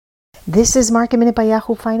This is Market Minute by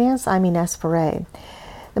Yahoo Finance. I'm Ines Ferre.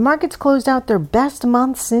 The markets closed out their best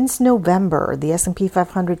month since November. The S&P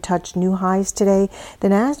 500 touched new highs today. The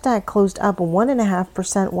Nasdaq closed up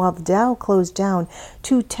 1.5%, while the Dow closed down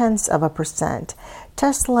 0.2%.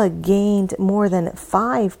 Tesla gained more than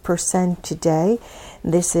 5% today.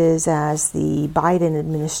 This is as the Biden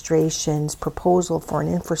administration's proposal for an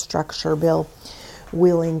infrastructure bill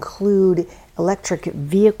will include electric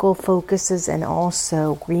vehicle focuses and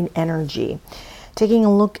also green energy. Taking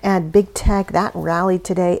a look at big tech, that rallied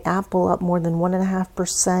today. Apple up more than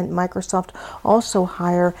 1.5%, Microsoft also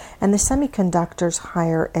higher, and the semiconductors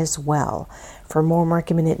higher as well. For more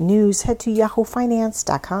Market Minute news, head to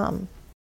yahoofinance.com.